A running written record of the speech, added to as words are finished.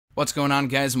What's going on,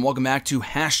 guys, and welcome back to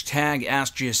hashtag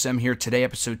AskGSM here today,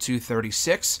 episode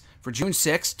 236 for June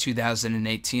 6,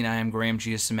 2018. I am Graham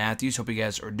GSM Matthews. Hope you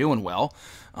guys are doing well.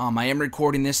 I am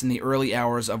recording this in the early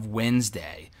hours of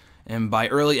Wednesday, and by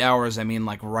early hours, I mean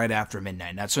like right after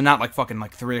midnight. So not like fucking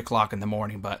like 3 o'clock in the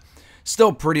morning, but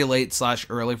still pretty late /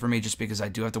 early for me just because I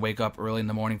do have to wake up early in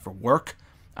the morning for work.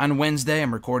 On Wednesday,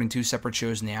 I'm recording 2 separate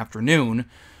shows in the afternoon,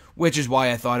 which is why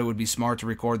I thought it would be smart to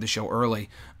record the show early.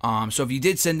 So if you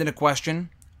did send in a question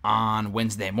on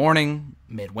Wednesday morning,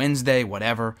 mid-Wednesday,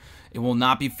 whatever, it will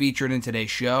not be featured in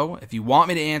today's show. If you want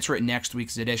me to answer it in next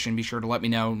week's edition, be sure to let me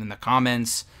know in the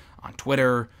comments, on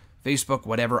Twitter, Facebook,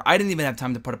 whatever. I didn't even have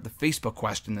time to put up the Facebook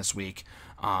question this week,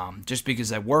 just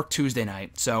because I worked Tuesday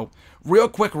night. So real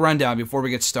quick rundown before we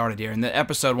get started here, and the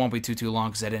episode won't be too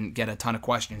long because I didn't get a ton of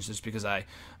questions just because I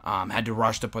had to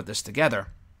rush to put this together.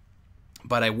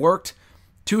 But I worked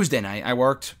Tuesday night. I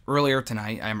worked earlier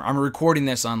tonight. I'm recording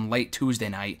this on late Tuesday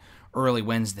night, early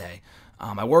Wednesday.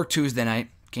 I worked Tuesday night,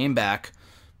 came back,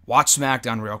 watched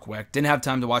SmackDown real quick. Didn't have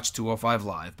time to watch 205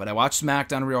 Live, but I watched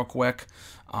SmackDown real quick.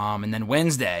 And then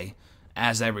Wednesday,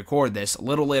 as I record this, a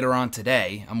little later on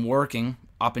today, I'm working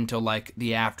up until like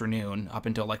the afternoon, up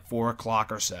until like 4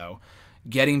 o'clock or so.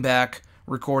 Getting back,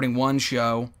 recording one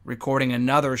show, recording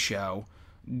another show,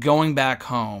 going back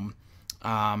home.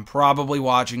 Probably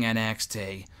watching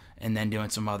NXT, and then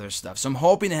doing some other stuff. So I'm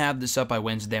hoping to have this up by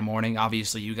Wednesday morning.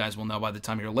 Obviously, you guys will know by the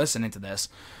time you're listening to this.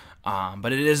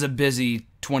 But it is a busy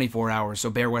 24 hours,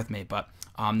 so bear with me. But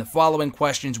the following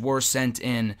questions were sent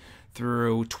in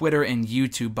through Twitter and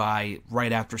YouTube by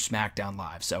right after SmackDown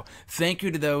Live. So thank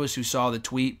you to those who saw the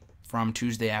tweet from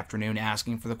Tuesday afternoon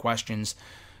asking for the questions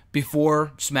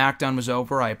before SmackDown was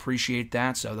over. I appreciate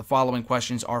that. So the following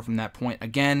questions are from that point.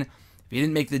 Again, if you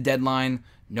didn't make the deadline,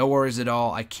 no worries at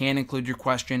all. I can include your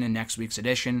question in next week's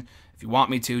edition. If you want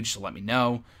me to, just let me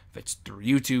know. If it's through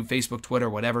YouTube, Facebook, Twitter,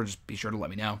 whatever, just be sure to let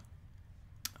me know.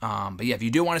 But yeah, if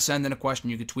you do want to send in a question,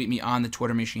 you can tweet me on the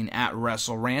Twitter machine at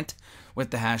WrestleRant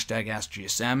with the hashtag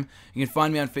AskGSM. You can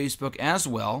find me on Facebook as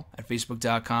well at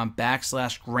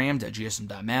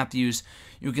facebook.com/Graham.GSM.Matthews.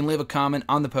 You can leave a comment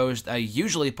on the post I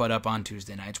usually put up on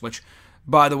Tuesday nights, which,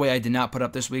 by the way, I did not put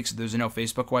up this week, so there's no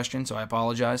Facebook question, so I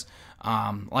apologize.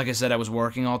 Like I said, I was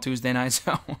working all Tuesday night,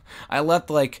 so I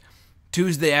left like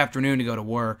Tuesday afternoon to go to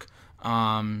work,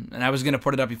 and I was going to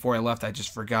put it up before I left. I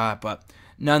just forgot, but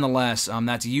nonetheless,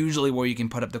 that's usually where you can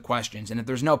put up the questions. And if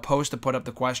there's no post to put up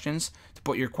the questions, to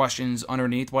put your questions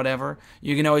underneath, whatever,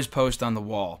 you can always post on the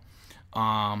wall.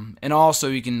 And also,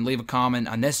 you can leave a comment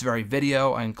on this very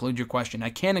video. I include your question. I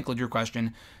can include your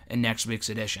question in next week's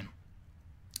edition.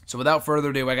 So without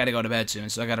further ado, I got to go to bed soon,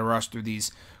 so I got to rush through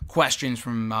these questions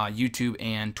from YouTube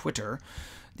and Twitter.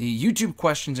 The YouTube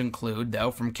questions include,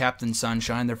 though, from Captain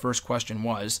Sunshine. Their first question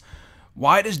was,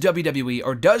 why does WWE,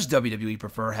 or does WWE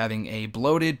prefer having a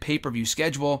bloated pay-per-view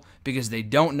schedule because they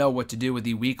don't know what to do with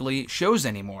the weekly shows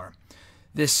anymore?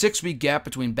 This 6-week gap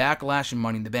between Backlash and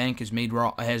Money in the Bank has made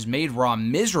Raw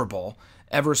miserable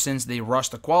ever since they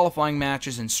rushed the qualifying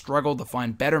matches and struggled to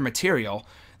find better material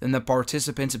than the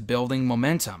participants building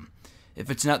momentum.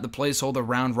 If it's not the placeholder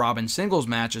round-robin singles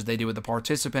matches they do with the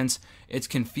participants, it's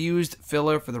confused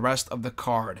filler for the rest of the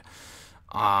card.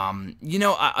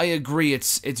 I agree.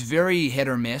 It's very hit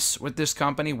or miss with this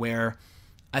company, where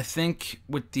I think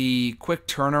with the quick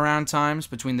turnaround times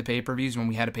between the pay-per-views, when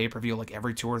we had a pay-per-view like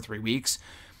every 2 or 3 weeks,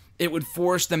 it would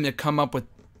force them to come up with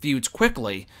feuds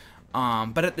quickly.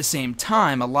 But at the same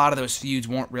time, a lot of those feuds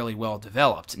weren't really well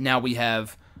developed. Now we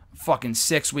have fucking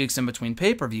 6 weeks in between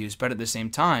pay-per-views, but at the same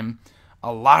time,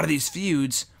 a lot of these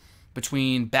feuds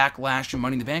between Backlash and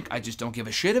Money in the Bank, I just don't give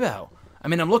a shit about. I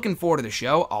mean, I'm looking forward to the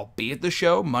show. I'll be at the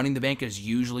show. Money in the Bank is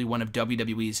usually one of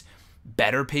WWE's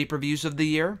better pay-per-views of the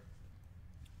year.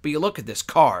 But you look at this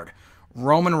card.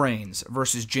 Roman Reigns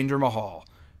versus Jinder Mahal.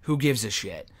 Who gives a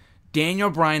shit?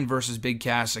 Daniel Bryan versus Big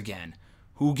Cass again.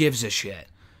 Who gives a shit?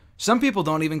 Some people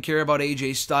don't even care about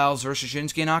AJ Styles versus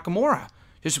Shinsuke Nakamura,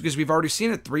 just because we've already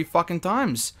seen it 3 fucking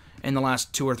times in the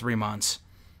last 2 or 3 months.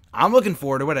 I'm looking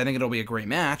forward to it. I think it'll be a great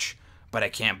match, but I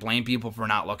can't blame people for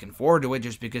not looking forward to it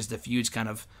just because the feud's kind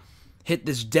of hit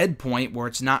this dead point where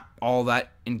it's not all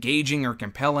that engaging or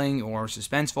compelling or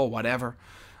suspenseful, whatever.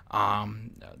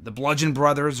 The Bludgeon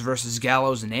Brothers versus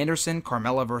Gallows and Anderson,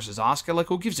 Carmella versus Asuka, like,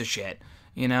 who gives a shit,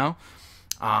 you know?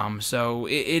 So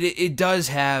it does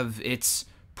have its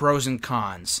pros and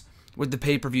cons with the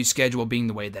pay-per-view schedule being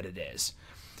the way that it is.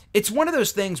 It's one of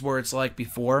those things where it's like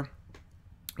before,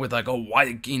 with like, oh,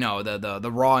 why, you know,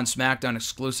 the Raw and SmackDown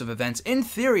exclusive events. In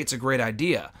theory, it's a great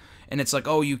idea. And it's like,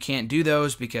 oh, you can't do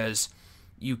those because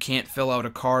you can't fill out a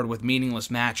card with meaningless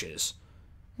matches.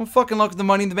 Well, fucking look at the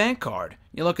Money in the Bank card.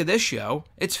 You look at this show,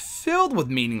 it's filled with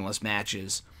meaningless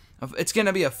matches. It's going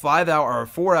to be a 5-hour or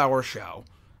 4-hour show.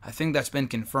 I think that's been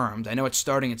confirmed. I know it's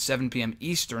starting at 7 p.m.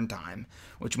 Eastern Time,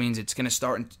 which means it's going to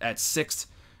start at 6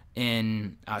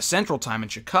 in Central Time in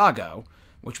Chicago,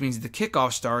 which means the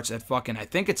kickoff starts at fucking, I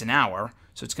think it's an hour,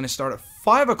 so it's going to start at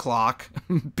 5 o'clock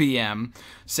p.m.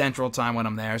 Central Time when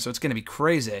I'm there, so it's going to be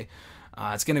crazy.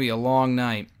 It's going to be a long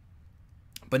night.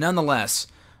 But nonetheless,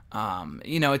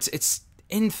 it's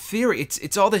in theory,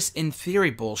 it's all this in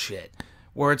theory bullshit,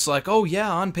 where it's like, oh yeah,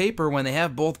 on paper, when they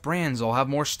have both brands, they'll have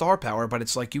more star power, but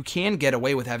it's like you can get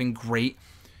away with having great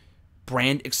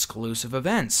brand-exclusive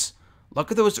events. Look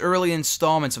at those early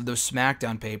installments of those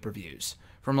SmackDown pay-per-views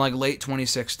from like late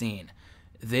 2016.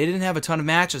 They didn't have a ton of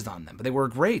matches on them, but they were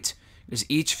great, because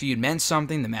each feud meant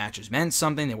something, the matches meant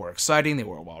something, they were exciting, they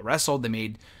were well wrestled, they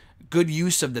made good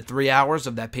use of the 3 hours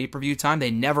of that pay-per-view time.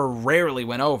 They rarely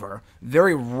went over.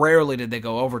 Very rarely did they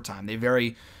go overtime.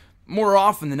 They more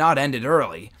often than not ended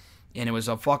early, and it was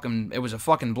a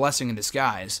fucking blessing in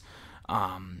disguise.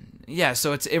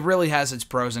 So it really has its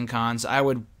pros and cons. I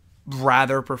would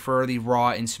rather prefer the Raw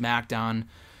and SmackDown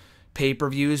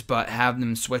pay-per-views, but have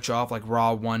them switch off, like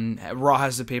Raw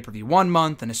has the pay-per-view 1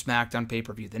 month and a SmackDown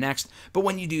pay-per-view the next. But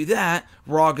when you do that,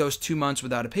 Raw goes 2 months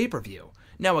without a pay-per-view.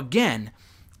 Now again,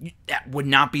 that would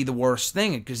not be the worst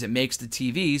thing, because it makes the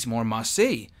TVs more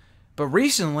must-see. But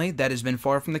recently, that has been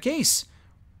far from the case.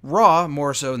 Raw,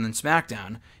 more so than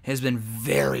SmackDown, has been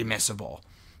very missable.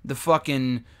 The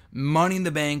fucking Money in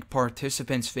the Bank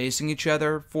participants facing each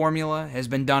other formula has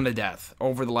been done to death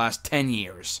over the last 10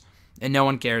 years, and no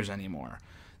one cares anymore.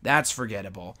 That's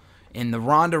forgettable. And the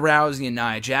Ronda Rousey and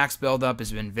Nia Jax build-up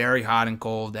has been very hot and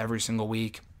cold every single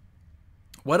week.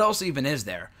 What else even is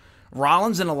there?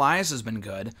 Rollins and Elias has been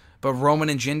good, but Roman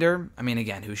and Jinder, I mean,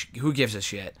 again, who gives a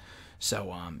shit?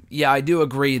 So, I do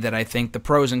agree that I think the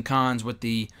pros and cons with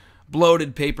the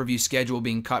bloated pay-per-view schedule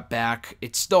being cut back,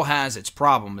 it still has its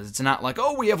problems. It's not like,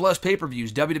 oh, we have less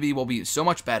pay-per-views, WWE will be so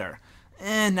much better.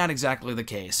 Not exactly the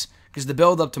case, because the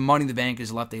build-up to Money in the Bank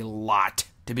has left a lot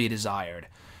to be desired.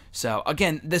 So,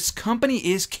 again, this company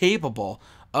is capable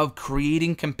of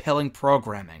creating compelling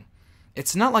programming.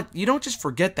 It's not like, you don't just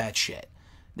forget that shit.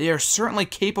 They are certainly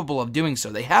capable of doing so.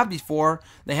 They have before.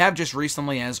 They have just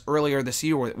recently, as earlier this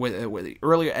year,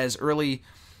 earlier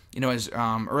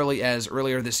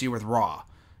this year with Raw.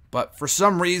 But for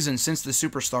some reason, since the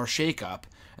Superstar shakeup,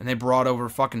 and they brought over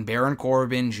fucking Baron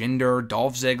Corbin, Jinder,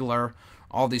 Dolph Ziggler,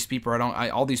 all these people I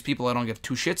don't give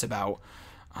two shits about.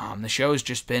 The show's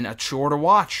just been a chore to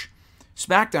watch.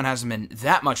 SmackDown hasn't been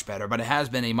that much better, but it has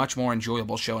been a much more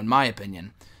enjoyable show in my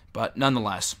opinion. But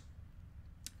nonetheless,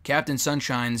 Captain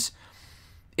Sunshine's,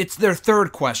 it's their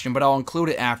third question, but I'll include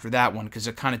it after that one because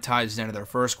it kind of ties into their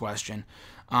first question.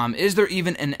 Is there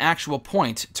even an actual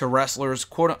point to wrestlers,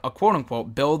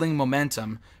 quote-unquote, building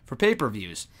momentum for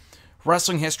pay-per-views?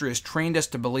 Wrestling history has trained us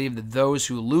to believe that those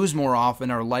who lose more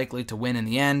often are likely to win in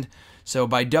the end, so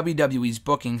by WWE's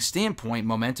booking standpoint,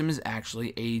 momentum is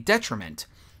actually a detriment.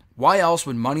 Why else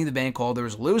would Money in the Bank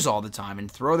holders lose all the time and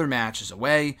throw their matches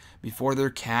away before their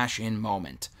cash-in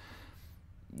moment?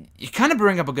 You kind of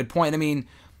bring up a good point. I mean,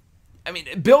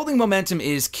 building momentum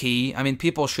is key. I mean,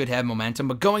 people should have momentum,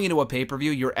 but going into a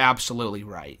pay-per-view, you're absolutely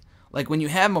right. Like, when you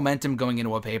have momentum going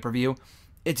into a pay-per-view,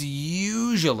 it's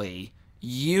usually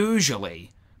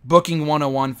booking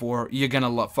 101 for you're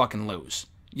gonna fucking lose.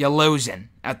 You're losing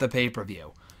at the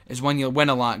pay-per-view is when you win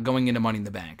a lot going into Money in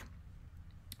the Bank.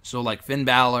 So, like Finn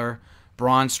Balor,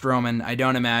 Braun Strowman, I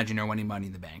don't imagine are winning Money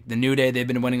in the Bank. The New Day, they've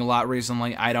been winning a lot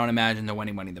recently. I don't imagine they're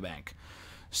winning Money in the Bank.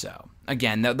 So,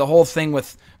 again, the whole thing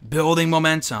with building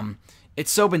momentum,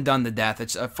 it's so been done to death.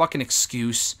 It's a fucking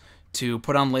excuse to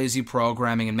put on lazy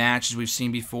programming and matches we've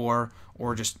seen before,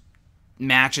 or just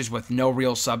matches with no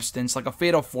real substance, like a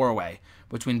Fatal 4-Way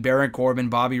between Baron Corbin,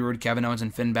 Bobby Roode, Kevin Owens,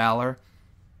 and Finn Balor.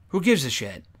 Who gives a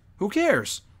shit? Who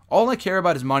cares? All I care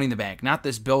about is Money in the Bank, not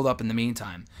this build-up in the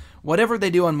meantime. Whatever they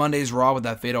do on Monday's Raw with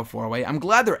that Fatal 4-Way, I'm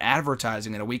glad they're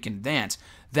advertising it a week in advance.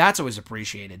 That's always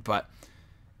appreciated, but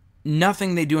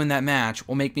nothing they do in that match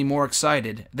will make me more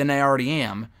excited than I already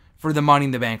am for the Money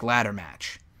in the Bank ladder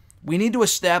match. We need to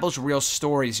establish real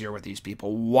stories here with these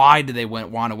people. Why do they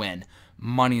want to win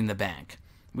Money in the Bank?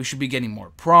 We should be getting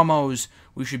more promos.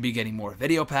 We should be getting more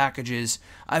video packages.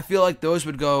 I feel like those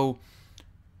would go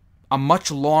a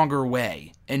much longer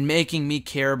way in making me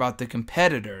care about the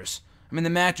competitors. I mean, the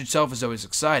match itself is always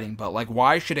exciting, but like,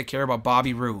 why should I care about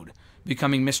Bobby Roode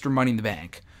becoming Mr. Money in the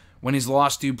Bank when he's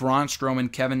lost to Braun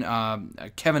Strowman,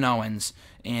 Kevin Owens,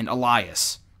 and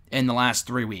Elias in the last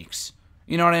 3 weeks?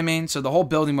 You know what I mean? So the whole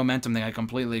building momentum thing, I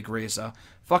completely agree. So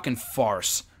fucking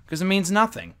farce. Because it means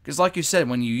nothing. Because like you said,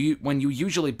 when you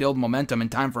usually build momentum in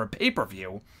time for a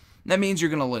pay-per-view, that means you're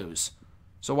going to lose.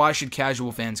 So why should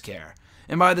casual fans care?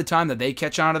 And by the time that they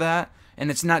catch on to that, and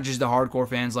it's not just the hardcore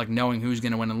fans like knowing who's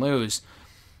going to win and lose,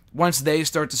 once they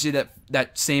start to see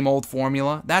that same old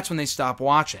formula, that's when they stop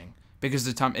watching. Because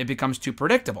the time it becomes too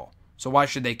predictable. So why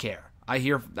should they care? I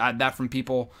hear that from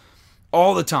people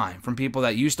all the time. From people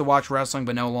that used to watch wrestling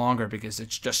but no longer because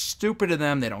it's just stupid to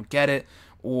them, they don't get it,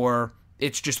 or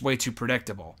it's just way too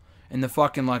predictable. And the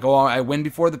fucking like, oh, I win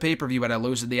before the pay-per-view, but I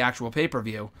lose at the actual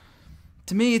pay-per-view.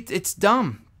 To me, it's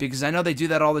dumb. Because I know they do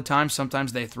that all the time.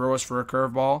 Sometimes they throw us for a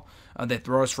curveball. They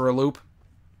throw us for a loop.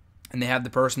 And they have the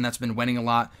person that's been winning a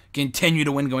lot continue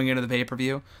to win going into the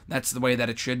pay-per-view. That's the way that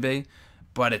it should be.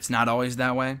 But it's not always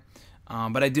that way.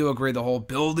 But I do agree the whole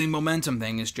building momentum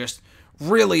thing is just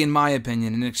really, in my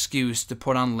opinion, an excuse to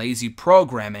put on lazy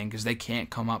programming because they can't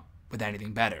come up with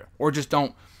anything better. Or just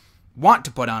don't want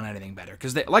to put on anything better.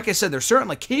 Because, like I said, they're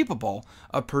certainly capable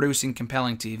of producing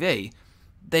compelling TV.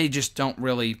 They just don't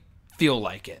really feel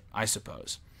like it, I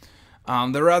suppose.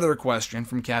 Their other question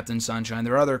from Captain Sunshine,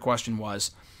 their other question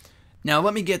was, now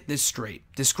let me get this straight.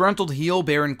 Disgruntled heel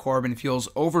Baron Corbin feels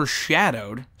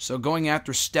overshadowed, so going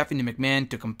after Stephanie McMahon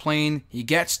to complain he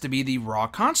gets to be the Raw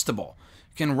Constable.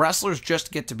 Can wrestlers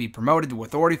just get to be promoted to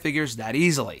authority figures that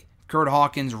easily? Kurt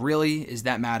Hawkins really is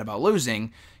that mad about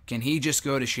losing. Can he just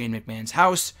go to Shane McMahon's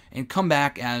house and come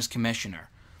back as commissioner?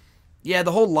 Yeah,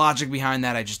 the whole logic behind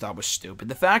that I just thought was stupid.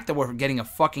 The fact that we're getting a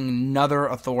fucking another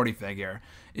authority figure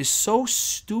is so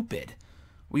stupid.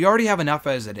 We already have enough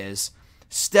as it is.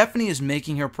 Stephanie is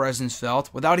making her presence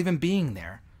felt without even being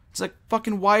there. It's like,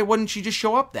 fucking why wouldn't she just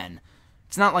show up then?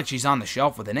 It's not like she's on the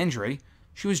shelf with an injury.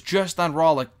 She was just on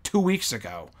Raw like 2 weeks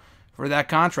ago for that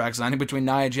contract signing between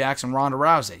Nia Jax and Ronda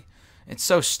Rousey. It's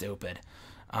so stupid.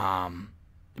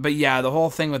 But yeah, the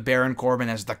whole thing with Baron Corbin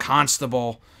as the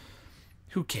Constable,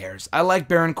 who cares? I like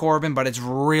Baron Corbin, but it's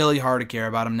really hard to care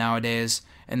about him nowadays.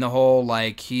 And the whole,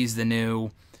 like, he's the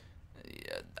new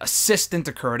assistant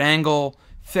to Kurt Angle,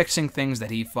 fixing things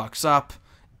that he fucks up,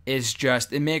 is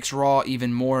just, it makes Raw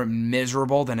even more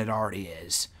miserable than it already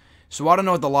is. So I don't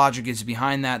know what the logic is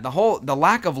behind that. The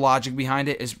lack of logic behind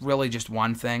it is really just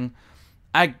one thing.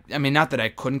 I mean, not that I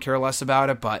couldn't care less about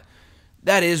it, but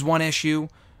that is one issue.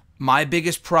 My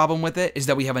biggest problem with it is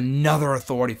that we have another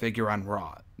authority figure on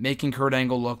Raw, making Kurt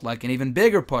Angle look like an even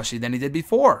bigger pussy than he did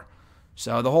before.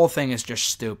 So the whole thing is just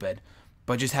stupid.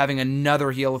 But just having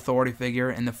another heel authority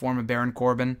figure in the form of Baron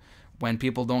Corbin, when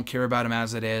people don't care about him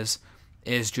as it is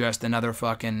just another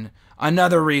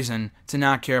reason to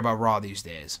not care about Raw these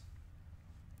days.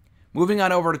 Moving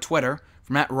on over to Twitter,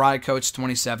 from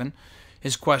 @RyCoach27,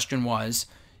 his question was,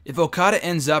 if Okada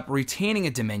ends up retaining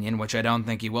a Dominion, which I don't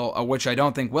think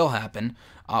will happen,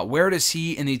 where does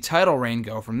he in the title reign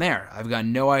go from there? I've got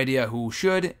no idea who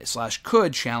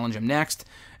should/could challenge him next,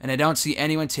 and I don't see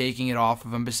anyone taking it off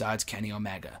of him besides Kenny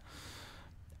Omega.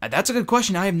 That's a good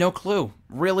question. I have no clue.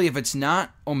 Really, if it's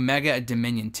not Omega at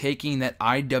Dominion taking that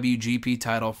IWGP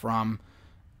title from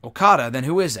Okada, then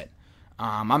who is it?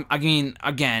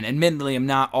 Admittedly, I'm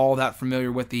not all that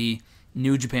familiar with the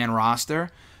New Japan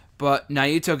roster, but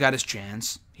Naito got his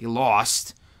chance. He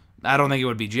lost. I don't think it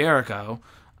would be Jericho.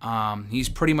 He's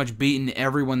pretty much beaten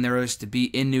everyone there is to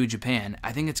beat in New Japan.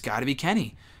 I think it's got to be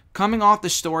Kenny. Coming off the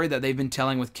story that they've been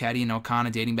telling with Kenny and Okada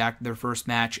dating back to their first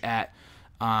match at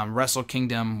Wrestle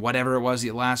Kingdom, whatever it was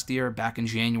last year, back in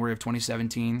January of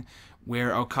 2017,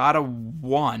 where Okada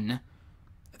won.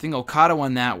 I think Okada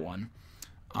won that one.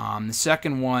 The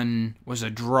second one was a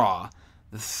draw.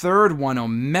 The third one,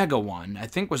 Omega won, I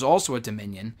think was also a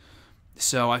Dominion.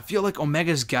 So I feel like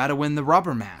Omega's got to win the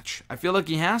rubber match. I feel like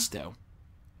he has to.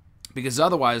 Because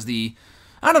otherwise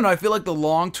I feel like the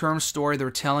long-term story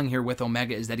they're telling here with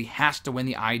Omega is that he has to win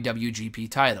the IWGP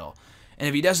title. And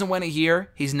if he doesn't win it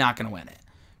here, he's not going to win it.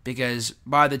 Because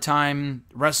by the time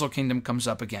Wrestle Kingdom comes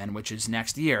up again, which is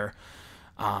next year,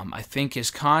 I think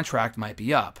his contract might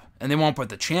be up. And they won't put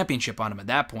the championship on him at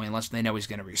that point unless they know he's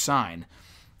going to resign.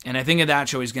 And I think at that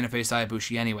show he's going to face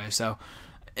Ibushi anyway. So,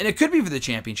 and it could be for the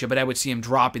championship, but I would see him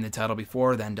dropping the title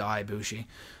before then to Ibushi.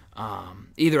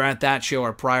 Either at that show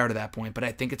or prior to that point. But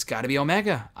I think it's got to be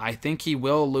Omega. I think he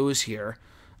will lose here.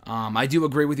 I do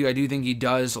agree with you. I do think he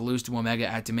does lose to Omega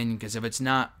at Dominion. Because if it's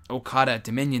not Okada at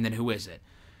Dominion, then who is it?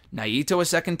 Naito a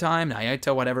second time?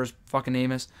 Naito, whatever his fucking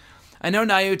name is. I know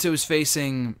Naito is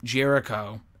facing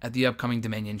Jericho at the upcoming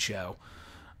Dominion show,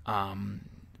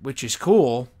 which is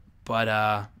cool, but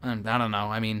I don't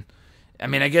know. I mean,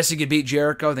 I guess he could beat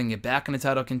Jericho, then get back in the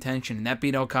title contention, and that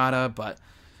beat Okada, but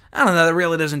I don't know, that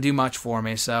really doesn't do much for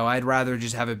me, so I'd rather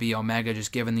just have it be Omega,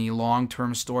 just given the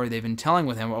long-term story they've been telling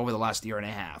with him over the last year and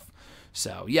a half.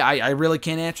 So, yeah, I really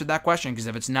can't answer that question, because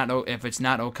if it's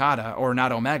not Okada or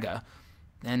not Omega,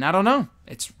 then I don't know.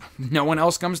 It's no one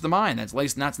else comes to mind. That's at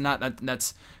least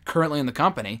that's currently in the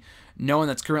company. No one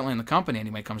that's currently in the company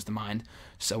anyway comes to mind.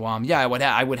 So, yeah,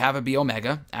 I would have it be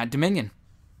Omega at Dominion.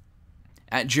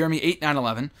 At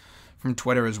Jeremy8911 from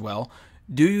Twitter as well.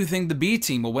 Do you think the B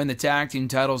team will win the tag team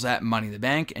titles at Money in the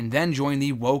Bank and then join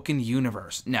the Woken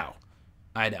universe? No,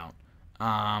 I don't.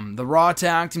 The Raw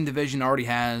tag team division already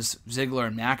has Ziggler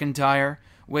and McIntyre,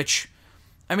 which,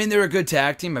 I mean, they're a good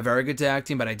tag team, a very good tag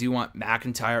team, but I do want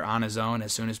McIntyre on his own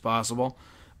as soon as possible.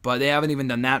 But they haven't even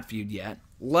done that feud yet,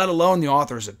 let alone the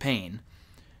Authors of Pain.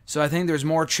 So I think there's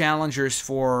more challengers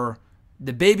for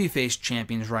the babyface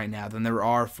champions right now than there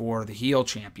are for the heel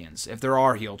champions, if there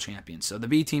are heel champions. So the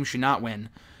B team should not win.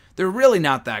 They're really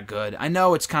not that good. I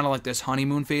know it's kind of like this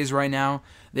honeymoon phase right now.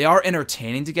 They are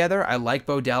entertaining together. I like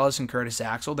Bo Dallas and Curtis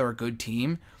Axel. They're a good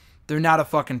team. They're not a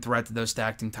fucking threat to those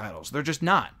tag team titles. They're just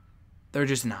not. They're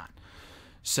just not.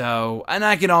 So, and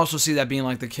I can also see that being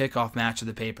like the kickoff match of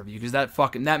the pay-per-view, because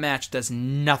that match does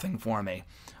nothing for me.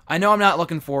 I know I'm not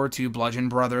looking forward to Bludgeon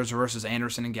Brothers versus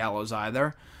Anderson and Gallows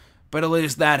either, but at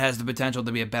least that has the potential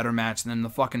to be a better match than the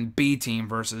fucking B team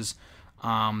versus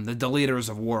the Deleters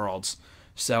of Worlds.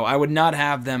 So I would not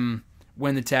have them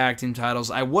win the tag team titles.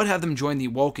 I would have them join the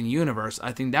Woken universe.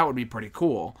 I think that would be pretty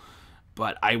cool.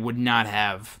 But I would not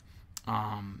have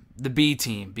the B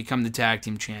team become the tag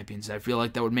team champions. I feel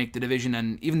like that would make the division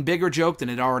an even bigger joke than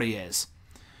it already is.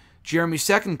 Jeremy's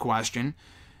second question.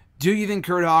 Do you think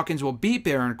Kurt Hawkins will beat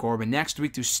Baron Corbin next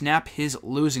week to snap his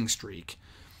losing streak?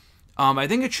 I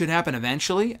think it should happen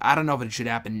eventually. I don't know if it should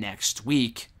happen next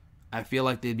week. I feel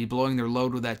like they'd be blowing their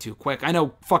load with that too quick. I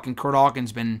know fucking Kurt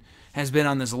Hawkins has been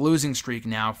on this losing streak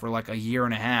now for like a year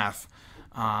and a half,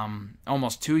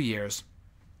 almost 2 years.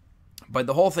 But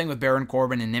the whole thing with Baron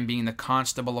Corbin and him being the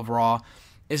Constable of Raw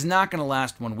is not going to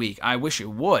last 1 week. I wish it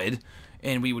would,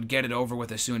 and we would get it over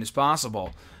with as soon as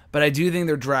possible. But I do think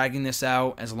they're dragging this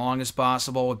out as long as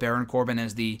possible with Baron Corbin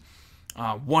as the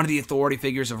one of the authority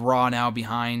figures of Raw now,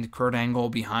 behind Kurt Angle,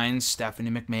 behind Stephanie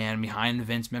McMahon, behind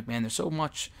Vince McMahon. There's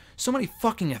so many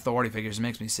fucking authority figures. It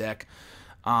makes me sick.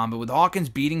 But with Hawkins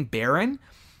beating Baron,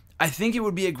 I think it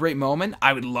would be a great moment.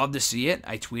 I would love to see it.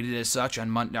 I tweeted as such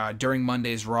on during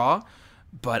Monday's Raw,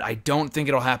 but I don't think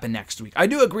it'll happen next week. I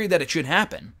do agree that it should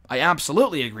happen. I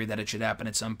absolutely agree that it should happen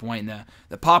at some point. And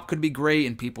the pop could be great,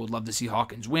 and people would love to see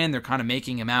Hawkins win. They're kind of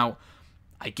making him out,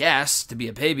 I guess, to be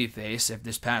a babyface, if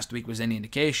this past week was any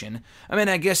indication. I mean,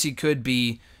 I guess it could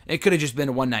have just been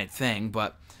a one-night thing,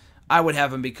 but I would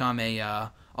have him become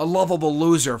a lovable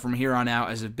loser from here on out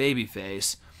as a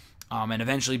babyface, and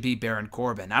eventually beat Baron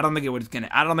Corbin. I don't think it's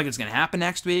gonna happen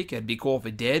next week. It'd be cool if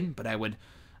it did, but I would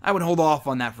hold off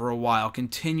on that for a while.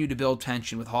 Continue to build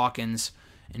tension with Hawkins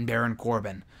and Baron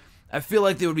Corbin. I feel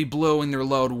like they would be blowing their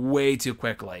load way too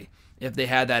quickly if they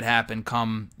had that happen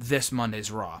come this Monday's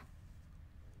Raw.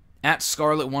 At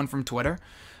Scarlet1 from Twitter,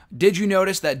 did you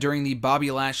notice that during the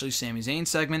Bobby Lashley-Sami Zayn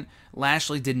segment,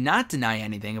 Lashley did not deny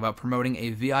anything about promoting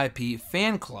a VIP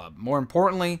fan club? More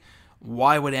importantly,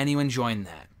 why would anyone join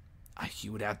that?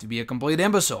 You would have to be a complete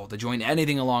imbecile to join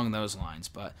anything along those lines.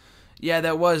 But yeah,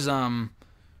 that was a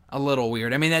little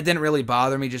weird. I mean, that didn't really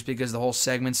bother me just because the whole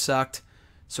segment sucked.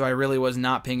 So I really was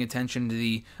not paying attention to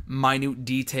the minute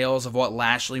details of what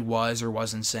Lashley was or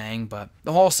wasn't saying. But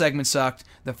the whole segment sucked.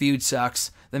 The feud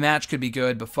sucks. The match could be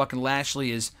good, but fucking Lashley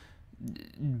is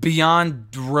beyond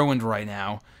ruined right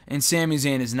now. And Sami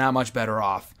Zayn is not much better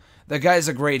off. The guy's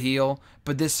a great heel,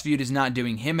 but this feud is not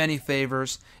doing him any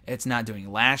favors. It's not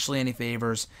doing Lashley any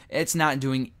favors. It's not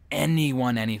doing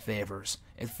anyone any favors.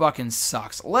 It fucking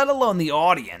sucks. Let alone the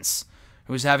audience,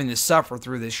 who's having to suffer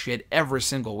through this shit every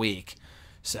single week.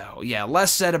 So, yeah,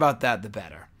 less said about that, the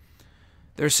better.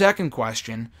 Their second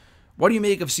question, what do you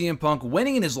make of CM Punk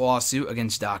winning in his lawsuit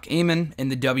against Doc Amann in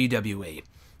the WWE?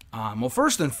 Well,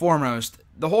 first and foremost,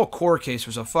 the whole court case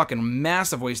was a fucking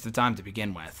massive waste of time to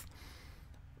begin with.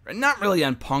 Not really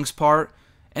on Punk's part,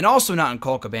 and also not on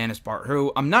Colt Cabana's part,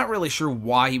 who I'm not really sure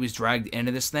why he was dragged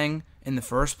into this thing in the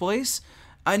first place.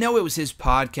 I know it was his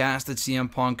podcast that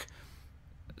CM Punk,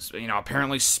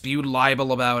 apparently spewed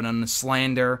libel about and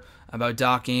slander about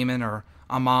Doc Amann or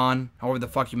Amann, however the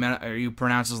fuck you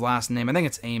pronounce his last name. I think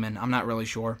it's Amann. I'm not really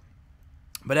sure.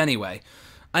 But anyway,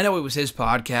 I know it was his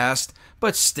podcast,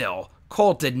 but still,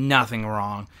 Colt did nothing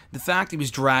wrong. The fact he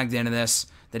was dragged into this,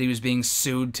 that he was being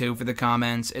sued to for the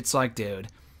comments, it's like, dude,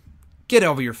 get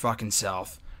over your fucking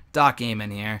self. Doc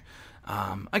Amann here.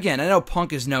 Again, I know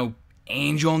Punk is no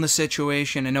angel in the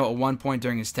situation. I know at one point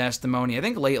during his testimony, I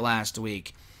think late last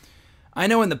week, I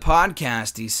know in the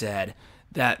podcast he said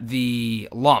that the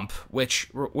lump, which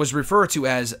was referred to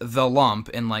as the lump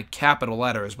in like capital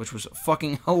letters, which was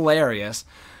fucking hilarious,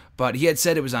 but he had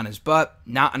said it was on his butt,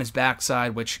 not on his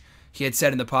backside, which he had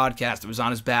said in the podcast it was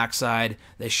on his backside.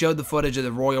 They showed the footage of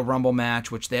the Royal Rumble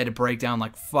match, which they had to break down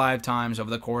like 5 times over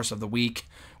the course of the week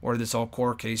where this whole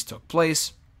court case took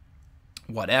place.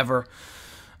 Whatever.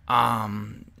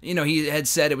 He had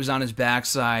said it was on his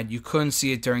backside. You couldn't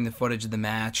see it during the footage of the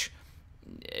match.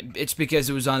 It's because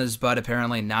it was on his butt,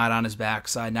 apparently, not on his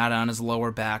backside, not on his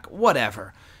lower back,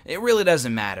 whatever. It really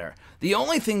doesn't matter. The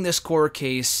only thing this court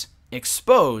case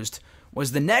exposed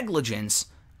was the negligence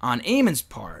on Amann's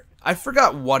part. I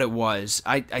forgot what it was.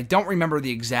 I don't remember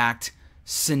the exact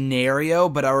scenario,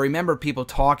 but I remember people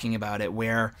talking about it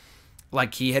where,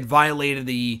 like, he had violated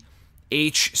the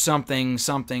H something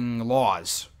something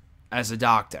laws as a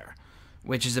doctor,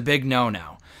 which is a big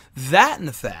no-no. That and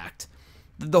the fact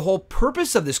that the whole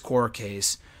purpose of this court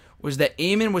case was that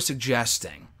Amann was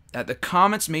suggesting that the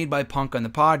comments made by Punk on the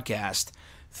podcast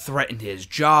threatened his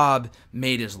job,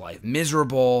 made his life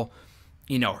miserable,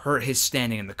 hurt his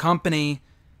standing in the company.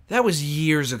 That was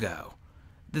years ago.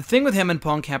 The thing with him and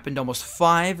Punk happened almost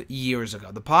 5 years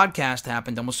ago. The podcast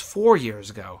happened almost 4 years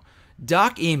ago.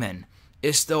 Doc Amann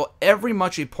is still every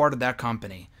much a part of that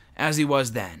company as he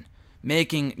was then,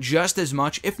 making just as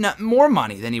much, if not more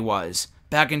money than he was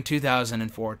back in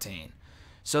 2014.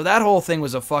 So that whole thing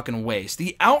was a fucking waste.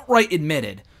 He outright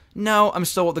admitted, no, I'm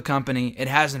still with the company. It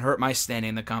hasn't hurt my standing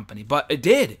in the company. But it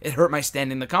did. It hurt my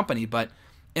standing in the company. But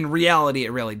in reality,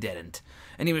 it really didn't.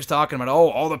 And he was talking about,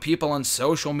 all the people on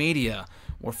social media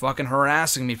were fucking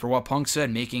harassing me for what Punk said,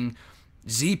 making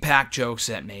Z-Pack jokes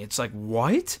at me. It's like,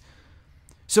 what?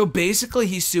 So basically,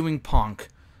 he's suing Punk.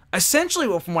 Essentially,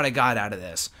 from what I got out of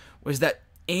this, was that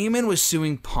Amann was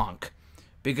suing Punk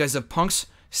because of Punk's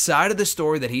side of the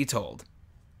story that he told.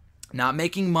 Not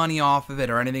making money off of it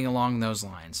or anything along those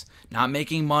lines. Not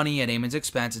making money at Amann's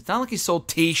expense. It's not like he sold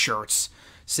t-shirts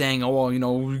saying,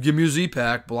 give me a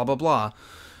Z-Pack, blah, blah, blah.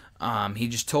 He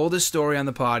just told his story on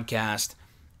the podcast,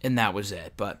 and that was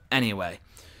it. But anyway,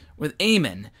 with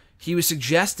Amann, he was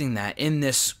suggesting that in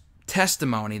this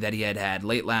testimony that he had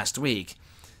late last week,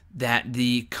 that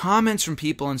the comments from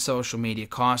people on social media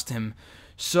caused him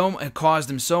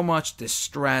so much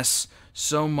distress,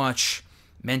 so much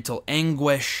mental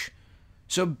anguish.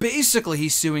 So basically,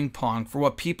 he's suing Punk for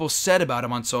what people said about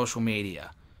him on social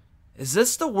media. Is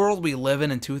this the world we live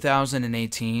in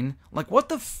 2018? Like, what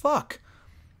the fuck?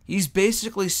 He's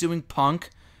basically suing Punk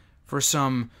for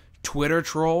some Twitter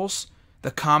trolls,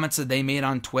 the comments that they made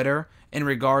on Twitter in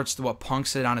regards to what Punk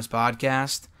said on his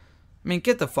podcast. I mean,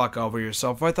 get the fuck over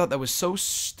yourself. I thought that was so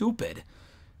stupid.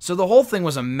 So the whole thing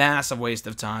was a massive waste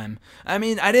of time. I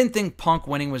mean, I didn't think Punk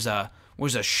winning was a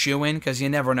shoo-in, because you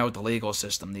never know with the legal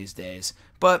system these days.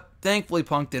 But thankfully,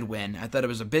 Punk did win. I thought it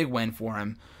was a big win for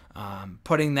him,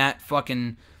 putting that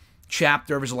fucking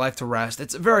chapter of his life to rest.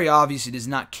 It's very obvious he does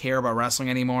not care about wrestling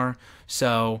anymore.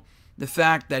 So the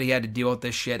fact that he had to deal with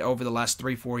this shit over the last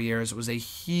 3-4 years was a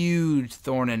huge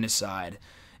thorn in his side.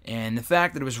 And the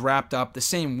fact that it was wrapped up the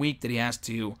same week that he has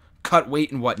to cut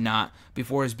weight and whatnot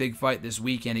before his big fight this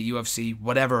weekend at UFC,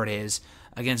 whatever it is,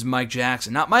 against Mike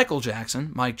Jackson. Not Michael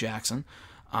Jackson, Mike Jackson.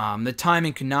 The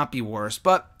timing could not be worse.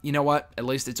 But you know what? At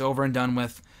least it's over and done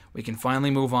with. We can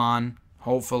finally move on,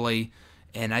 hopefully.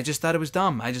 And I just thought it was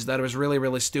dumb. I just thought it was really,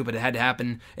 really stupid. It had to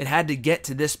happen. It had to get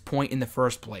to this point in the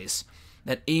first place,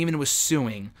 that Amann was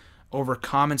suing over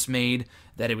comments made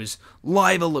that it was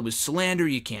libel, it was slander,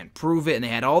 you can't prove it, and they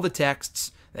had all the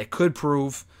texts that could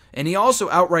prove. And he also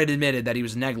outright admitted that he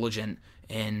was negligent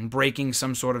in breaking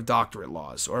some sort of doctorate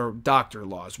laws, or doctor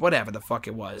laws, whatever the fuck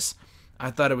it was.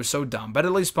 I thought it was so dumb, but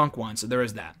at least Punk won, so there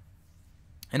is that.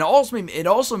 And it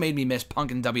also made me miss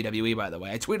Punk in WWE, by the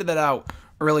way. I tweeted that out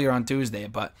earlier on Tuesday,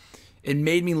 but it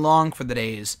made me long for the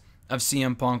days of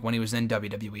CM Punk when he was in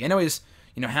WWE. I know he's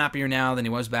happier now than he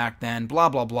was back then, blah,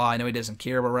 blah, blah. I know he doesn't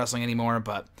care about wrestling anymore,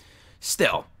 but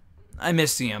still, I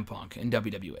miss CM Punk in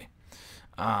WWE.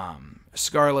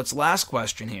 Scarlett's last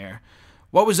question here.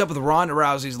 What was up with Ronda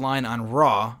Rousey's line on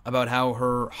Raw about how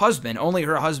only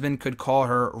her husband could call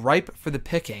her ripe for the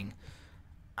picking?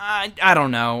 I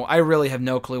don't know. I really have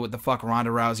no clue what the fuck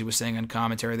Ronda Rousey was saying on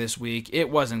commentary this week. It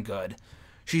wasn't good.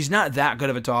 She's not that good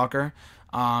of a talker.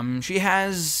 She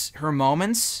has her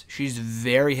moments. She's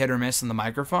very hit or miss on the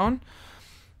microphone.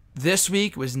 This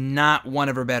week was not one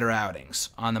of her better outings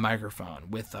on the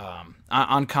microphone with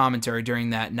on commentary during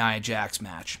that Nia Jax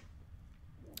match.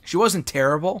 She wasn't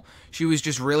terrible. She was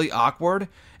just really awkward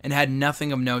and had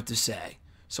nothing of note to say.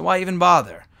 So why even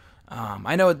bother?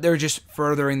 I know they're just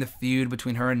furthering the feud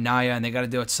between her and Nia, and they got to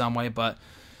do it some way, but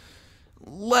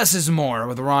less is more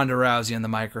with Ronda Rousey on the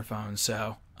microphone.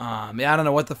 So, I don't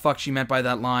know what the fuck she meant by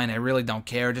that line. I really don't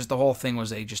care. Just the whole thing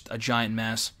was just a giant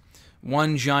mess.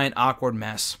 One giant awkward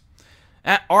mess.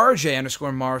 At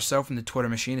RJ_Marceau from the Twitter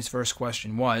machine, his first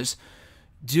question was,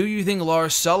 do you think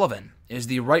Lars Sullivan is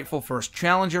the rightful first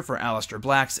challenger for Aleister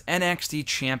Black's NXT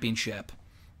Championship?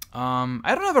 I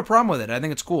don't have a problem with it. I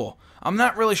think it's cool. I'm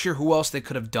not really sure who else they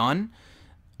could have done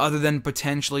other than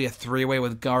potentially a three-way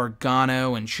with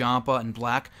Gargano and Ciampa and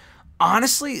Black.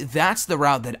 Honestly, that's the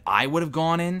route that I would have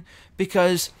gone in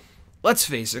because, let's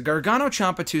face it, Gargano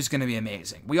Ciampa 2 is going to be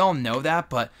amazing. We all know that,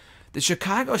 but the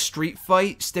Chicago Street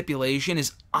Fight stipulation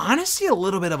is honestly a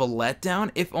little bit of a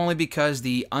letdown, if only because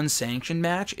the unsanctioned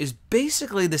match is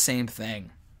basically the same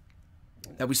thing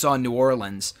that we saw in New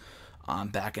Orleans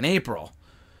back in April.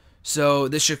 So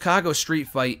the Chicago Street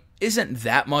Fight isn't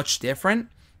that much different,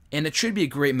 and it should be a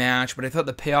great match, but I thought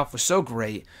the payoff was so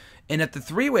great. And at the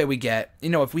three-way we get,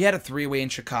 if we had a three-way in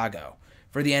Chicago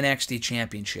for the NXT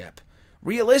Championship,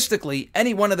 realistically,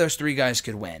 any one of those three guys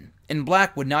could win, and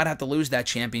Black would not have to lose that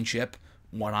championship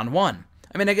one-on-one.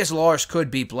 I mean, I guess Lars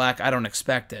could beat Black. I don't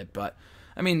expect it, but,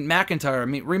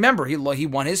 McIntyre, remember, he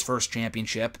won his first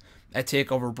championship at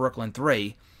TakeOver Brooklyn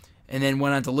 3, and then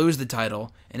went on to lose the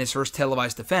title in his first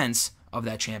televised defense of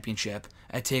that championship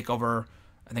at TakeOver,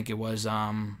 I think it was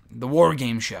the War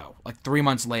Game show, like 3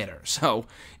 months later. So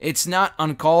it's not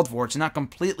uncalled for. It's not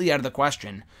completely out of the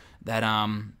question that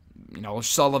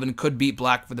Sullivan could beat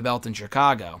Black for the belt in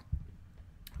Chicago.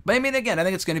 But again, I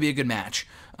think it's going to be a good match.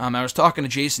 I was talking to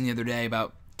Jason the other day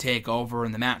about TakeOver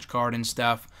and the match card and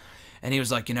stuff, and he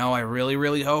was like, I really,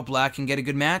 really hope Black can get a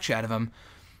good match out of him.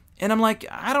 And I'm like,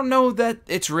 I don't know that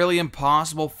it's really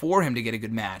impossible for him to get a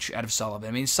good match out of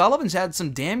Sullivan. Sullivan's had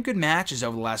some damn good matches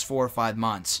over the last 4 or 5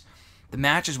 months. The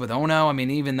matches with Ono,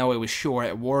 even though it was short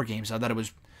at War Games, I thought it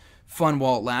was fun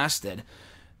while it lasted.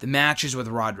 The matches with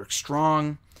Roderick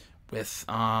Strong, with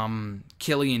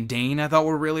Killian Dane, I thought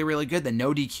were really, really good. The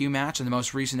no DQ match in the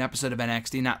most recent episode of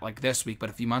NXT, not like this week, but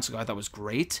a few months ago, I thought was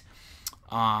great.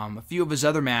 A few of his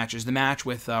other matches, the match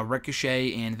with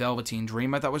Ricochet and Velveteen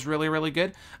Dream, I thought was really, really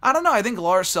good. I don't know, I think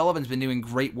Lars Sullivan's been doing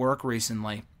great work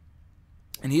recently.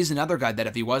 And he's another guy that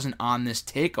if he wasn't on this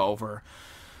TakeOver,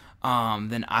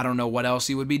 then I don't know what else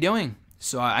he would be doing.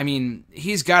 So,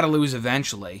 he's got to lose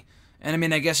eventually.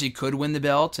 And, I guess he could win the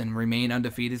belt and remain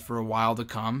undefeated for a while to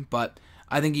come. But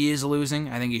I think he is losing.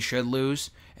 I think he should lose.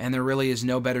 And there really is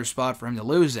no better spot for him to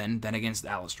lose in than against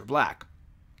Aleister Black.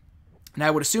 And I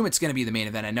would assume it's going to be the main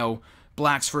event. I know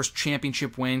Black's first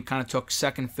championship win kind of took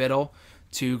second fiddle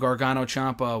to Gargano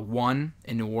Ciampa 1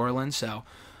 in New Orleans. So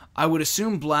I would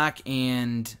assume Black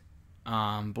and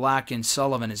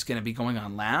Sullivan is going to be going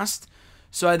on last.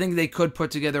 So I think they could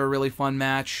put together a really fun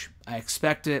match. I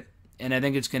expect it. And I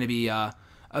think it's going to be a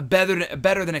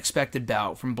better than expected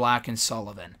bout from Black and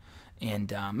Sullivan.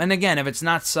 And again, if it's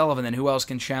not Sullivan, then who else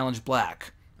can challenge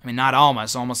Black? Not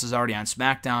Almas. Almas is already on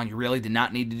SmackDown. You really did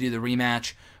not need to do the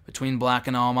rematch between Black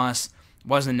and Almas. It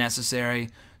wasn't necessary,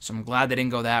 so I'm glad they didn't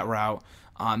go that route.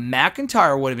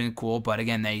 McIntyre would have been cool, but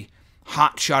again, they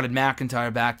hot-shotted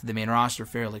McIntyre back to the main roster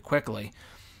fairly quickly.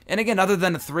 And again, other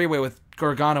than a three-way with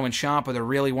Gargano and Ciampa, there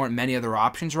really weren't many other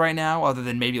options right now, other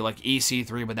than maybe like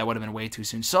EC3, but that would have been way too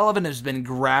soon. Sullivan has been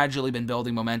gradually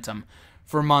building momentum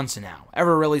for months now,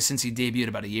 ever really since he debuted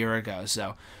about a year ago.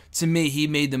 So to me, he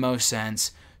made the most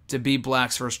sense to be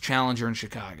Black's first challenger in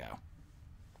Chicago.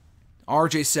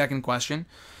 RJ's second question.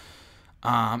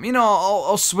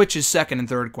 I'll switch his second and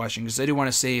third question because I do want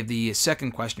to save the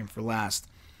second question for last.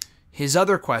 His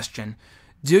other question,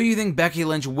 do you think Becky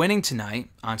Lynch winning tonight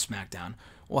on SmackDown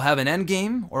will have an end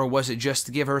game, or was it just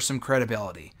to give her some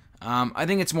credibility? I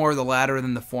think it's more the latter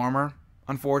than the former,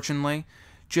 unfortunately,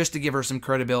 just to give her some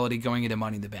credibility going into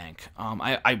Money in the Bank.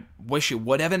 I wish it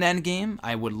would have an end game.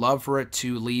 I would love for it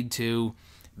to lead to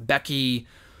Becky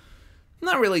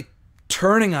not really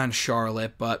turning on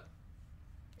Charlotte, but,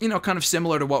 kind of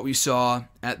similar to what we saw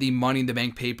at the Money in the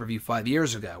Bank pay-per-view 5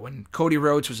 years ago when Cody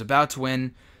Rhodes was about to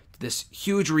win, this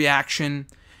huge reaction.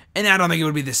 And I don't think it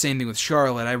would be the same thing with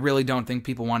Charlotte. I really don't think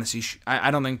people want to see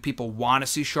I don't think people want to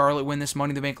see Charlotte win this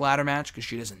Money in the Bank ladder match because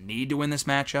she doesn't need to win this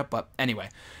matchup. But anyway,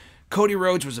 Cody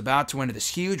Rhodes was about to win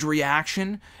this huge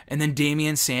reaction, and then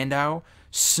Damian Sandow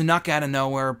snuck out of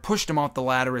nowhere, pushed him off the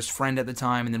ladder, his friend at the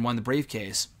time, and then won the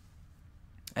briefcase.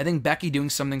 I think Becky doing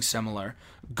something similar,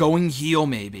 going heel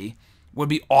maybe, would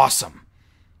be awesome.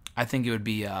 I think it would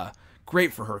be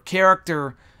great for her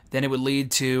character, then it would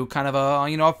lead to kind of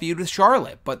a feud with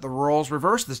Charlotte. But the roles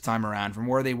reversed this time around from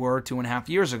where they were 2.5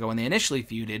 years ago when they initially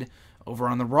feuded over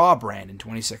on the Raw brand in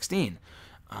 2016.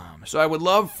 So I would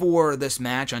love for this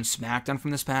match on SmackDown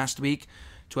from this past week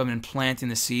to have been planting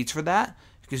the seeds for that,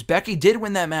 because Becky did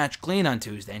win that match clean on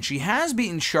Tuesday, and she has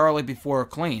beaten Charlotte before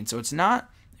clean. So it's not,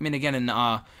 again,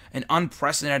 an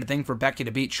unprecedented thing for Becky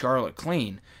to beat Charlotte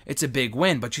clean. It's a big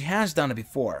win, but she has done it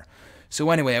before. So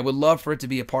anyway, I would love for it to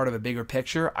be a part of a bigger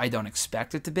picture. I don't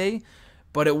expect it to be,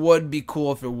 but it would be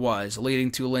cool if it was,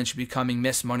 leading to Lynch becoming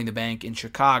Miss Money in the Bank in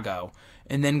Chicago,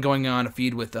 and then going on a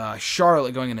feud with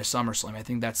Charlotte going into SummerSlam. I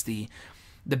think that's the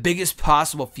biggest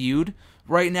possible feud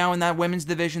right now in that women's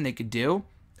division they could do,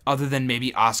 other than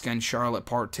maybe Asuka and Charlotte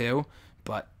Part 2.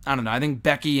 But I don't know. I think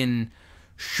Becky and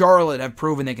Charlotte have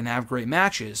proven they can have great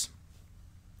matches.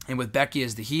 And with Becky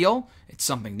as the heel, it's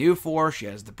something new for her. She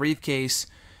has the briefcase.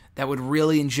 That would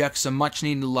really inject some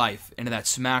much-needed life into that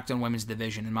SmackDown women's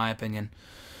division, in my opinion.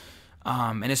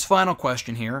 And his final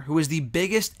question here, who is the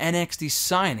biggest NXT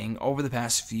signing over the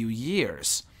past few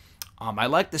years? I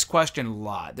like this question a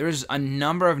lot. There's a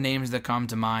number of names that come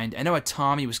to mind. I know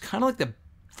Tommy was kind of like the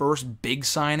first big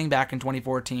signing back in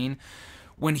 2014.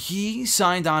 When he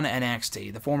signed on to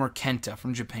NXT, the former Kenta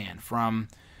from Japan, from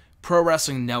Pro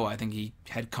Wrestling Noah, I think he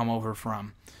had come over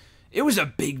from, it was a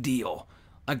big deal.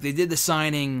 Like, they did the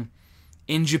signing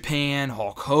in Japan.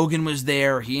 Hulk Hogan was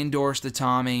there. He endorsed the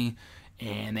Tommy,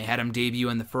 and they had him debut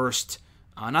in the first,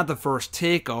 not the first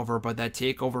takeover, but that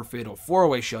takeover Fatal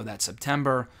 4-Way show that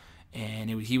September. And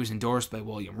he was endorsed by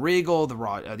William Regal, the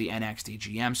NXT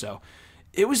GM. So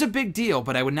it was a big deal,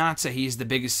 but I would not say he's the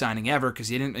biggest signing ever because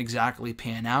he didn't exactly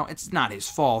pan out. It's not his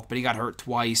fault, but he got hurt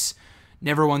twice,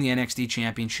 never won the NXT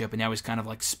championship, and now he's kind of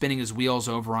like spinning his wheels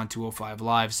over on 205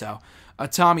 Live. So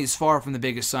Tommy is far from the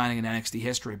biggest signing in NXT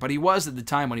history, but he was at the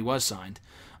time when he was signed.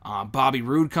 Bobby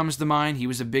Roode comes to mind. He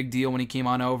was a big deal when he came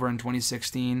on over in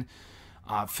 2016.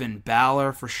 Finn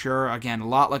Balor, for sure. Again, a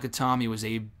lot like a Tommy, was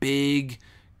a big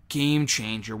game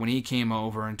changer when he came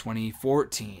over in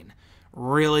 2014.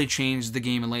 Really changed the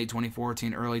game in late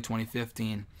 2014, early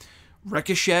 2015.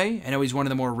 Ricochet, I know he's one of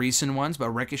the more recent ones, but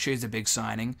Ricochet's a big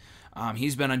signing.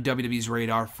 He's been on WWE's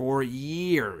radar for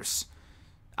years.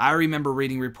 I remember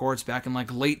reading reports back in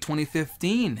like late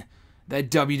 2015 that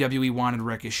WWE wanted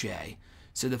Ricochet.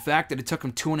 So the fact that it took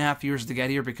him 2.5 years to get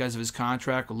here because of his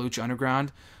contract with Lucha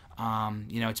Underground,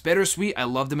 it's bittersweet. I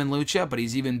loved him in Lucha, but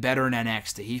he's even better in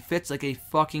NXT. He fits like a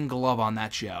fucking glove on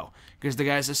that show because the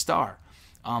guy's a star.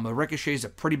 But Ricochet's a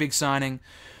pretty big signing.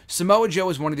 Samoa Joe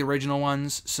is one of the original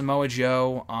ones. Samoa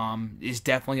Joe is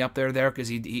definitely up there because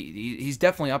he's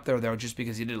definitely up there just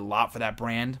because he did a lot for that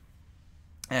brand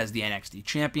as the NXT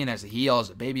champion, as a heel, as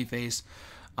a babyface.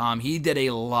 He did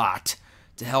a lot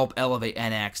to help elevate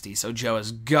NXT. So Joe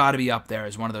has got to be up there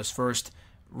as one of those first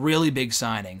really big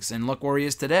signings. And look where he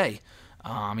is today.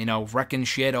 Wrecking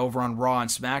shit over on Raw and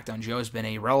SmackDown. Joe has been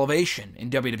a revelation in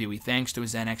WWE thanks to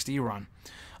his NXT run.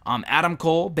 Adam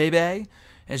Cole, Bebe,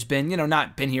 has been,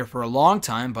 not been here for a long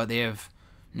time, but they have,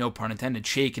 no pun intended,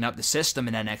 shaken up the system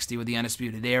in NXT with the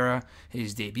Undisputed Era.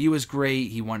 His debut was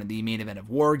great. He won the main event of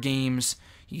War Games.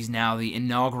 He's now the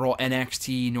inaugural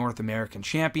NXT North American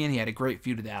champion. He had a great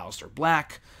feud with Aleister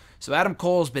Black. So Adam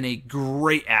Cole has been a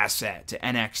great asset to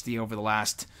NXT over the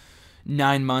last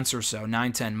 9 months or so,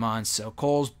 9-10 months. So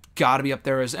Cole's got to be up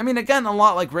there as, again, a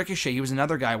lot like Ricochet. He was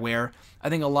another guy where I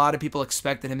think a lot of people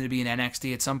expected him to be in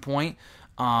NXT at some point.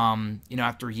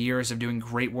 After years of doing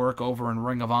great work over in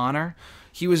Ring of Honor,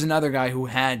 he was another guy who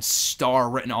had star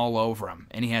written all over him,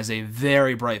 and he has a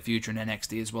very bright future in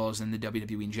NXT as well as in the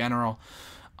WWE in general.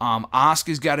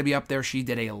 Asuka's got to be up there. She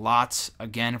did a lot,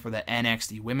 again, for the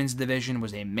NXT women's division,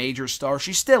 was a major star.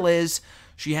 She still is.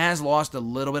 She has lost a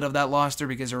little bit of that luster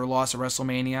because of her loss at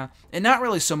WrestleMania, and not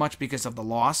really so much because of the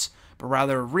loss, but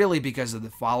rather really because of the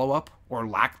follow-up, or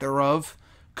lack thereof,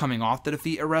 coming off the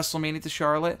defeat at WrestleMania to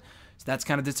Charlotte. So that's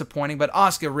kind of disappointing, but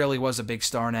Asuka really was a big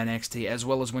star in NXT, as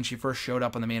well as when she first showed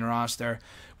up on the main roster,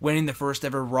 winning the first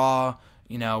ever Raw,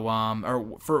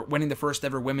 for winning the first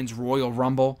ever Women's Royal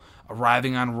Rumble,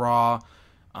 arriving on Raw,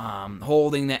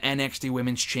 holding the NXT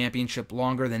Women's Championship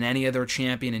longer than any other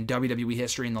champion in WWE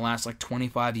history in the last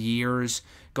 25 years,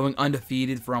 going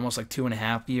undefeated for almost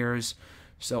 2.5 years.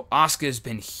 So Asuka has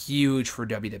been huge for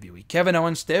WWE. Kevin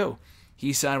Owens too.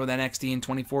 He signed with NXT in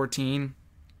 2014,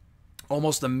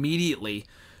 almost immediately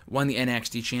won the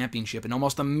NXT Championship, and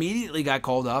almost immediately got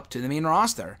called up to the main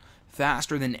roster,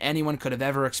 faster than anyone could have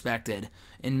ever expected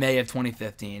in May of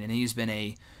 2015. And he's been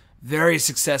a very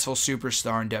successful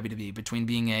superstar in WWE, between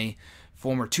being a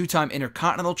former 2-time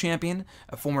Intercontinental Champion,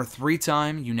 a former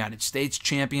 3-time United States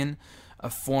Champion, a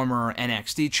former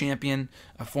NXT champion,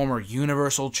 a former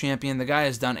Universal champion. The guy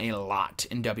has done a lot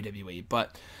in WWE,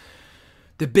 but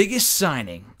the biggest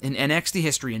signing in NXT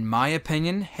history, in my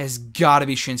opinion, has got to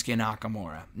be Shinsuke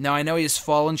Nakamura. Now, I know he has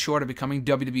fallen short of becoming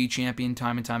WWE champion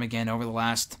time and time again over the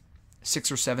last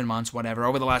 6 or 7 months, whatever,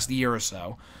 over the last year or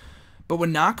so. But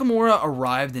when Nakamura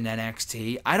arrived in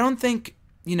NXT, I don't think,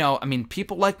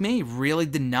 people like me really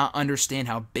did not understand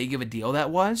how big of a deal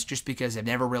that was, just because they've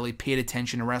never really paid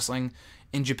attention to wrestling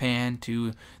in Japan,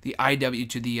 to the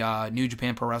New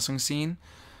Japan Pro Wrestling scene.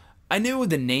 I knew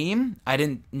the name. I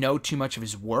didn't know too much of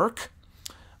his work.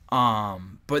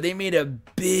 But they made a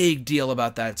big deal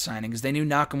about that signing because they knew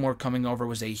Nakamura coming over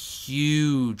was a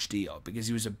huge deal because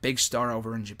he was a big star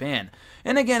over in Japan.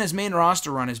 And again, his main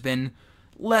roster run has been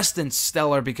less than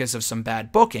stellar because of some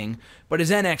bad booking, but his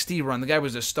NXT run, the guy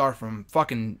was a star from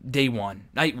fucking day one,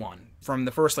 night one. From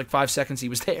the first 5 seconds he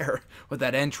was there with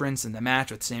that entrance and the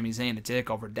match with Sami Zayn to take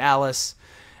over Dallas.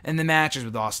 And the matches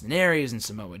with Austin Aries and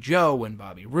Samoa Joe and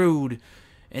Bobby Roode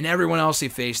and everyone else he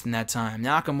faced in that time.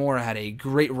 Nakamura had a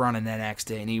great run in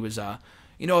NXT, and he was a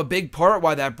big part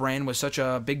why that brand was such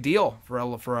a big deal for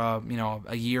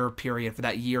a year period,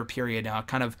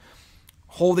 kind of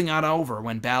holding out over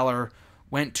when Balor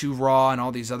went to Raw and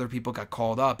all these other people got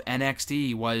called up.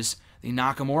 NXT was the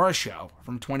Nakamura show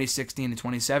from 2016 to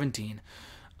 2017.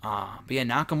 But yeah,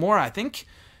 Nakamura,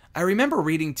 I remember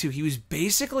reading, too, he was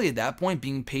basically at that point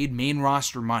being paid main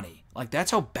roster money.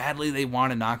 That's how badly they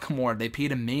wanted Nakamura. They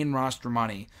paid him main roster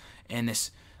money. And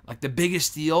this, the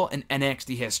biggest deal in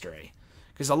NXT history.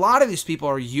 Because a lot of these people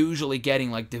are usually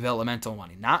getting, developmental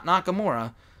money. Not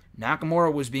Nakamura.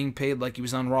 Nakamura was being paid like he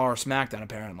was on Raw or SmackDown,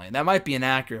 apparently. That might be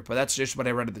inaccurate, but that's just what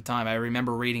I read at the time. I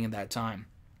remember reading at that time.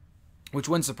 Which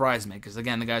wouldn't surprise me, because,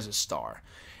 again, the guy's a star.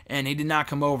 And he did not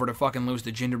come over to fucking lose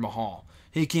to Jinder Mahal.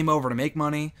 He came over to make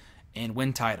money and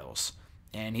win titles.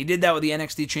 And he did that with the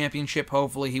NXT Championship.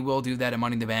 Hopefully he will do that at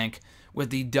Money in the Bank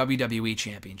with the WWE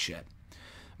Championship.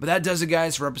 But that does it,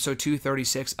 guys, for episode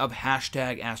 236 of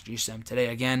 #AskGSM today.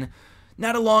 Again,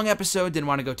 not a long episode. Didn't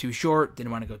want to go too short.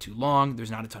 Didn't want to go too long.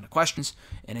 There's not a ton of questions.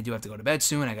 And I do have to go to bed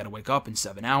soon. I got to wake up in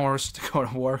 7 hours to go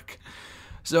to work.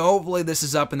 So hopefully this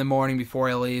is up in the morning before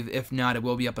I leave. If not, it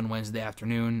will be up on Wednesday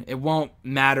afternoon. It won't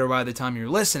matter by the time you're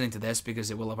listening to this because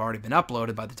it will have already been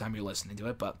uploaded by the time you're listening to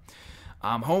it. But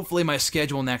hopefully my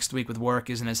schedule next week with work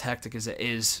isn't as hectic as it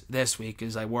is this week,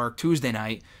 as I work Tuesday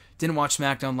night. Didn't watch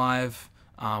SmackDown live.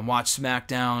 Watched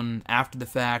SmackDown after the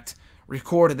fact.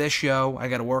 Recorded this show. I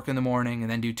got to work in the morning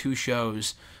and then do 2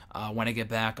 shows when I get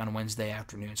back on Wednesday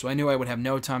afternoon. So I knew I would have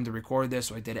no time to record this,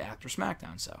 so I did it after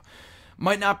SmackDown. So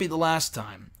might not be the last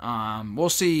time. We'll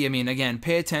see. Again,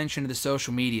 pay attention to the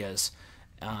social medias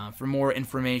for more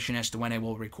information as to when I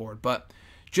will record. But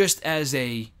just as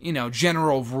a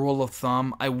general rule of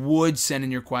thumb, I would send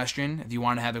in your question if you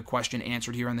want to have a question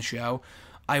answered here on the show.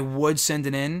 I would send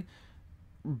it in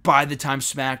by the time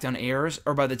SmackDown airs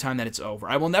or by the time that it's over.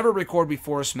 I will never record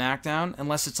before SmackDown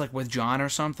unless it's with John or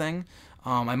something.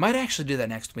 I might actually do that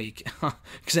next week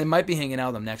because I might be hanging out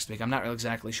with him next week. I'm not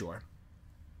exactly sure.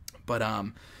 But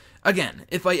again,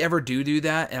 if I ever do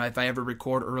that, and if I ever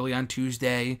record early on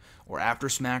Tuesday or after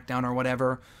SmackDown or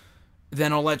whatever,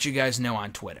 then I'll let you guys know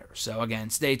on Twitter. So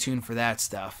again, stay tuned for that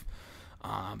stuff.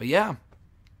 But yeah,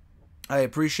 I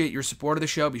appreciate your support of the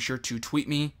show. Be sure to tweet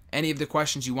me any of the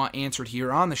questions you want answered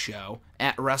here on the show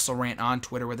at WrestleRant on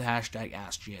Twitter with the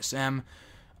 #AskGSM.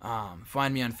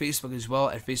 Find me on Facebook as well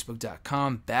at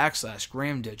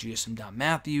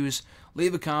facebook.com/Graham.GSM.Matthews.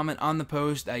 Leave a comment on the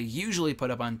post I usually put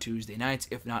up on Tuesday nights,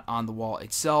 if not on the wall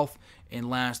itself. And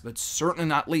last but certainly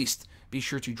not least, be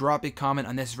sure to drop a comment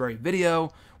on this very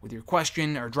video with your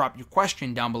question, or drop your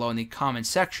question down below in the comment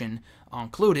section. I'll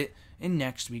include it in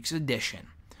next week's edition.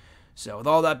 So with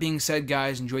all that being said,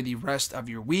 guys, enjoy the rest of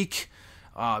your week.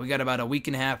 We got about a week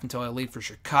and a half until I leave for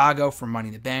Chicago for Money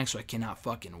in the Bank, so I cannot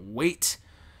fucking wait.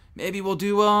 Maybe we'll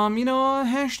do, a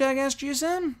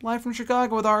 #AskGSM live from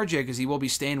Chicago with RJ, because he will be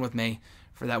staying with me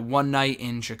for that one night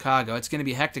in Chicago. It's going to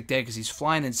be a hectic day because he's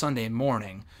flying in Sunday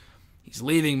morning. He's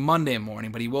leaving Monday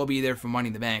morning, but he will be there for Money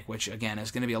in the Bank, which, again,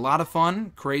 is going to be a lot of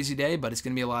fun. Crazy day, but it's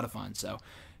going to be a lot of fun. So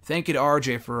thank you to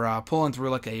RJ for pulling through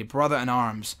like a brother in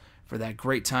arms for that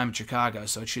great time in Chicago.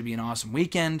 So it should be an awesome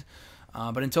weekend.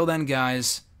 But until then,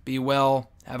 guys, be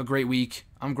well. Have a great week.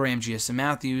 I'm Graham GSM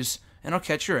Matthews, and I'll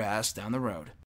catch your ass down the road.